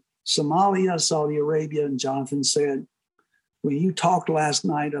God for Somalia, Saudi Arabia. And Jonathan said, when you talked last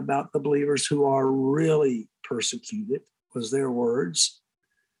night about the believers who are really persecuted, was their words,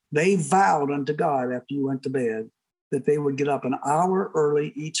 they vowed unto God after you went to bed that they would get up an hour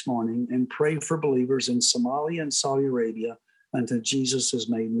early each morning and pray for believers in Somalia and Saudi Arabia until Jesus is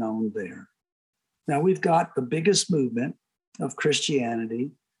made known there. Now, we've got the biggest movement of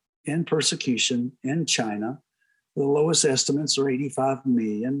Christianity in persecution in China. The lowest estimates are 85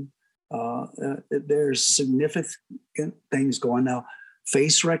 million. There's significant things going now.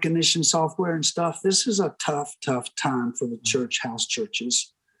 Face recognition software and stuff. This is a tough time for the house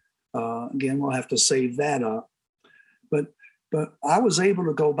churches. Again, we'll have to save that up. But I was able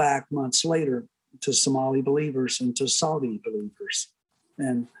to go back months later to Somali believers and to Saudi believers.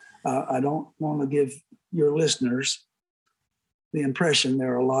 And I don't want to give your listeners the impression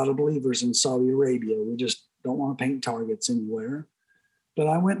there are a lot of believers in Saudi Arabia. We just don't want to paint targets anywhere. But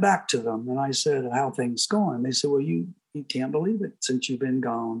I went back to them and I said, how things going? They said, well, you can't believe it since you've been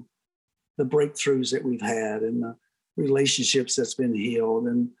gone. The breakthroughs that we've had and the relationships that's been healed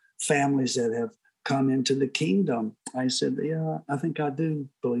and families that have come into the kingdom. I said, yeah, I think I do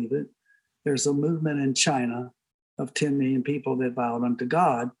believe it. There's a movement in China of 10 million people that vowed unto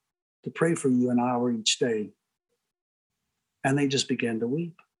God to pray for you an hour each day. And they just began to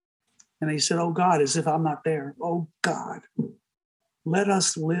weep. And they said, oh God, as if I'm not there. Oh God, let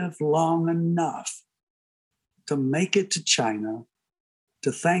us live long enough to make it to China,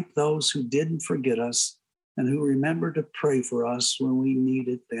 to thank those who didn't forget us and who remembered to pray for us when we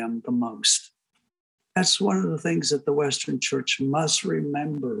needed them the most. That's one of the things that the Western Church must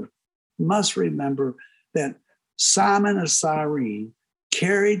remember that Simon of Cyrene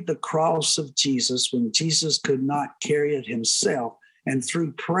carried the cross of Jesus when Jesus could not carry it himself. And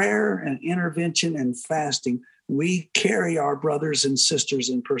through prayer and intervention and fasting, we carry our brothers and sisters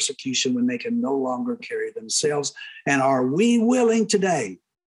in persecution when they can no longer carry themselves. And are we willing today?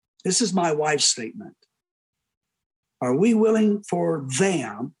 This is my wife's statement. Are we willing for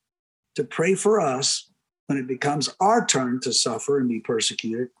them to pray for us when it becomes our turn to suffer and be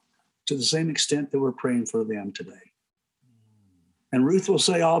persecuted to the same extent that we're praying for them today? And Ruth will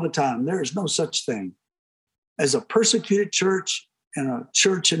say all the time, there is no such thing as a persecuted church and a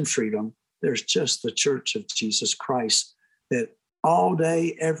church in freedom. There's just the church of Jesus Christ that all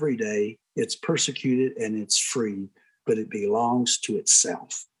day, every day, it's persecuted and it's free, but it belongs to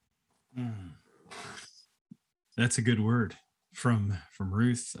itself. That's a good word from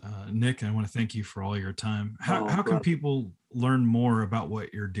Ruth. Nick, I want to thank you for all your time. How can people learn more about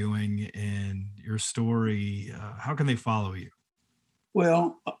what you're doing and your story? How can they follow you?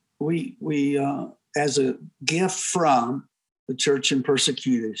 Well, we as a gift from the church in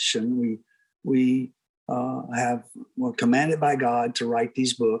persecution, we were commanded by God to write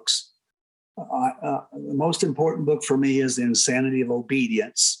these books. The most important book for me is The Insanity of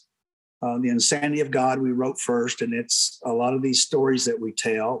Obedience. The Insanity of God we wrote first, and it's a lot of these stories that we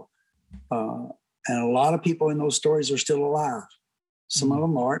tell. And a lot of people in those stories are still alive. Some of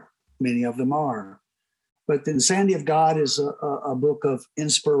them aren't, many of them are. But The Insanity of God is a book of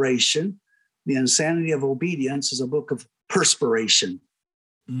inspiration. The Insanity of Obedience is a book of perspiration.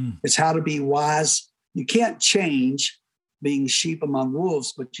 It's how to be wise. You can't change being sheep among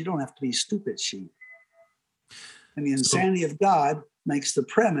wolves, but you don't have to be stupid sheep. And the insanity of God makes the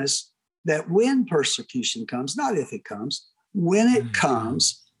premise that when persecution comes, not if it comes, when it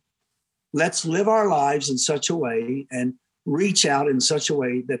comes, let's live our lives in such a way and reach out in such a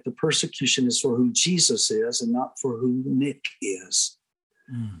way that the persecution is for who Jesus is and not for who Nick is.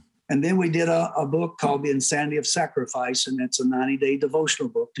 And then we did a book called The Insanity of Sacrifice, and it's a 90-day devotional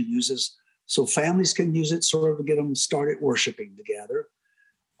book to use as so families can use it sort of to get them started worshiping together.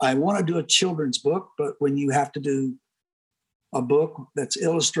 I want to do a children's book, but when you have to do a book that's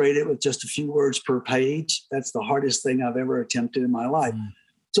illustrated with just a few words per page, that's the hardest thing I've ever attempted in my life.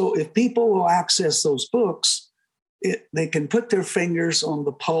 So if people will access those books, they can put their fingers on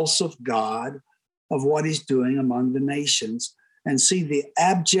the pulse of God, of what he's doing among the nations, and see the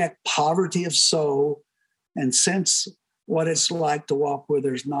abject poverty of soul and sense what it's like to walk where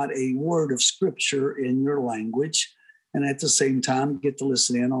there's not a word of scripture in your language. And at the same time, get to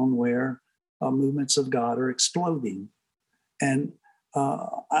listen in on where movements of God are exploding. And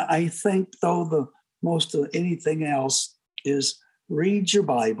I think, though, the most of anything else is read your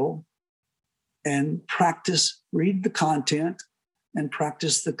Bible and practice, read the content and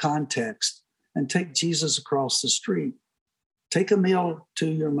practice the context, and take Jesus across the street. Take a meal to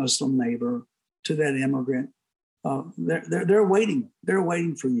your Muslim neighbor, to that immigrant. They're waiting. They're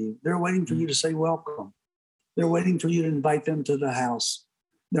waiting for you. They're waiting for you to say welcome. They're waiting for you to invite them to the house.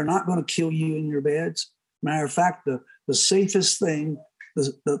 They're not going to kill you in your beds. Matter of fact, the safest thing,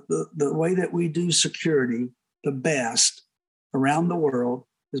 the way that we do security the best around the world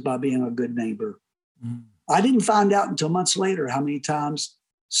is by being a good neighbor. I didn't find out until months later how many times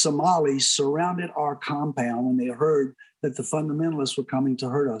Somalis surrounded our compound when they heard that the fundamentalists were coming to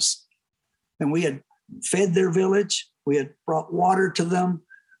hurt us. And we had fed their village. We had brought water to them.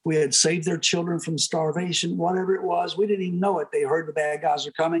 We had saved their children from starvation, whatever it was. We didn't even know it. They heard the bad guys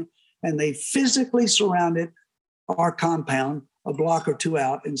are coming, and they physically surrounded our compound a block or two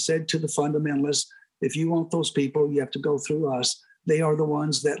out and said to the fundamentalists, if you want those people, you have to go through us. They are the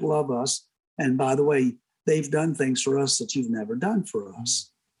ones that love us. And by the way, they've done things for us that you've never done for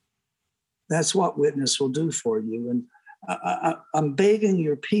us. That's what witness will do for you. And I'm begging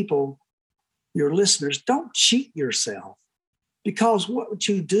your people, your listeners, don't cheat yourself. Because what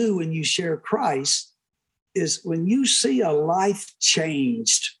you do when you share Christ is when you see a life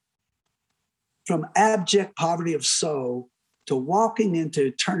changed from abject poverty of soul to walking into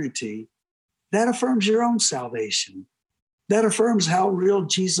eternity, that affirms your own salvation. That affirms how real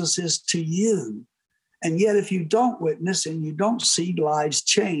Jesus is to you. And yet, if you don't witness and you don't see lives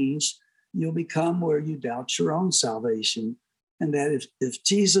change, you'll become where you doubt your own salvation. And that if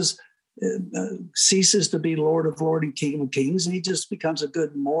Jesus ceases to be Lord of Lords and King of Kings, and he just becomes a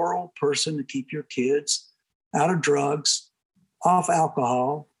good moral person to keep your kids out of drugs, off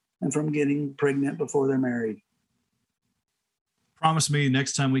alcohol, and from getting pregnant before they're married. Promise me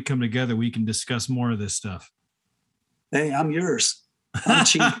next time we come together, we can discuss more of this stuff. Hey, I'm yours. I'm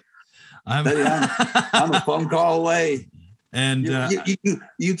cheap. I'm a phone call away. And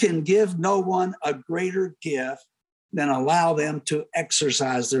you can give no one a greater gift than allow them to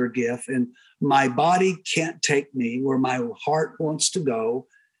exercise their gift. And my body can't take me where my heart wants to go.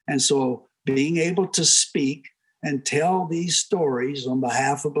 And so being able to speak and tell these stories on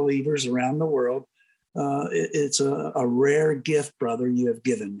behalf of believers around the world, it's a rare gift, brother, you have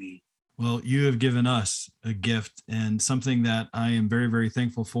given me. Well, you have given us a gift and something that I am very, very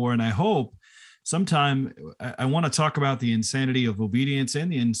thankful for. And I hope sometime I want to talk about the insanity of obedience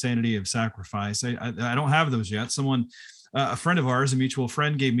and the insanity of sacrifice. I don't have those yet. Someone, a friend of ours, a mutual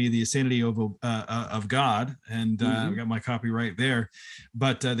friend, gave me the insanity of God, and I got my copy right there.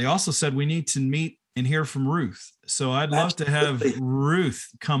 But they also said we need to meet and hear from Ruth. So I'd love to have Ruth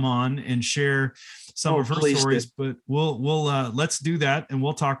come on and share some of her stories. But we'll let's do that, and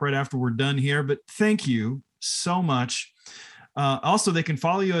we'll talk right after we're done here. But thank you so much. Also, they can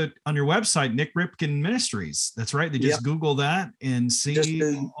follow you on your website, Nick Ripken Ministries. That's right. They just Google that and see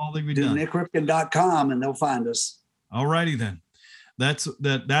all that we've done. NickRipken.com and they'll find us. All righty then. That's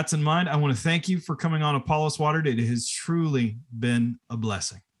in mind. I want to thank you for coming on Apollos Watered. It has truly been a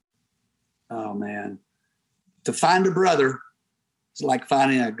blessing. Oh, man. To find a brother is like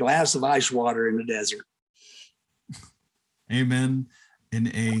finding a glass of ice water in the desert. Amen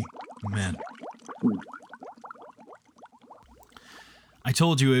and amen. I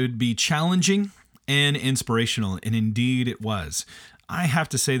told you it would be challenging and inspirational, and indeed it was. I have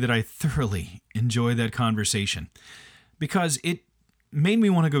to say that I thoroughly enjoyed that conversation because it made me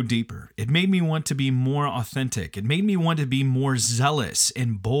want to go deeper. It made me want to be more authentic. It made me want to be more zealous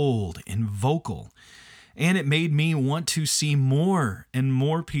and bold and vocal. And it made me want to see more and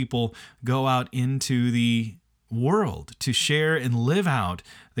more people go out into the world to share and live out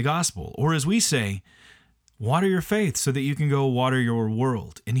the gospel. Or as we say, water your faith so that you can go water your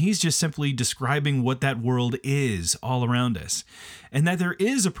world. And he's just simply describing what that world is all around us. And that there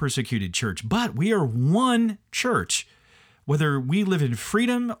is a persecuted church, but we are one church. Whether we live in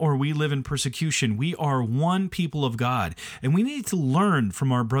freedom or we live in persecution, we are one people of God. And we need to learn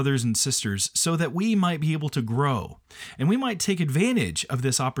from our brothers and sisters so that we might be able to grow. And we might take advantage of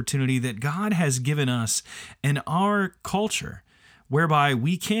this opportunity that God has given us in our culture, whereby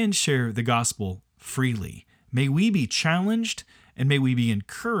we can share the gospel freely. May we be challenged and may we be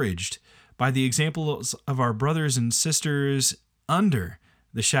encouraged by the examples of our brothers and sisters under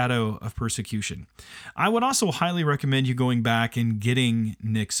the shadow of persecution. I would also highly recommend you going back and getting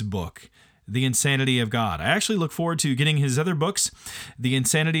Nick's book, The Insanity of God. I actually look forward to getting his other books, The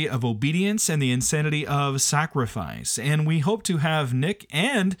Insanity of Obedience and The Insanity of Sacrifice. And we hope to have Nick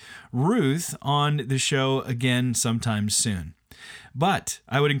and Ruth on the show again sometime soon. But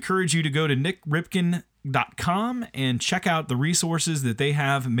I would encourage you to go to nickripken.com and check out the resources that they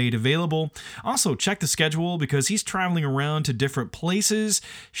have made available. Also, check the schedule because he's traveling around to different places,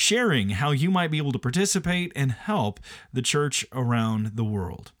 sharing how you might be able to participate and help the church around the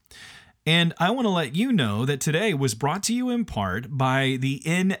world. And I want to let you know that today was brought to you in part by the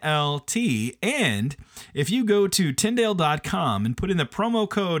NLT. And if you go to Tyndale.com and put in the promo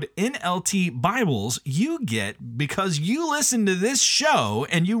code NLT Bibles, you get, because you listen to this show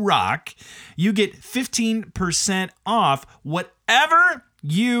and you rock, you get 15% off whatever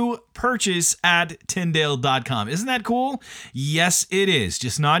you purchase at Tyndale.com. Isn't that cool? Yes, it is.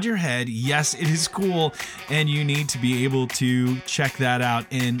 Just nod your head. Yes, it is cool. And you need to be able to check that out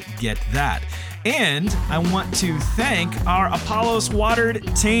and get that. And I want to thank our Apollos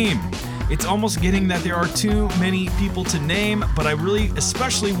Watered team. It's almost getting that there are too many people to name, but I really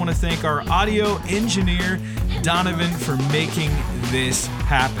especially want to thank our audio engineer, Donovan, for making this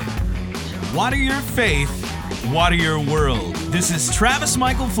happen. Water your faith, water your world. This is Travis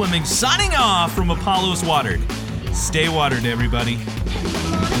Michael Fleming signing off from Apollos Watered. Stay watered, everybody.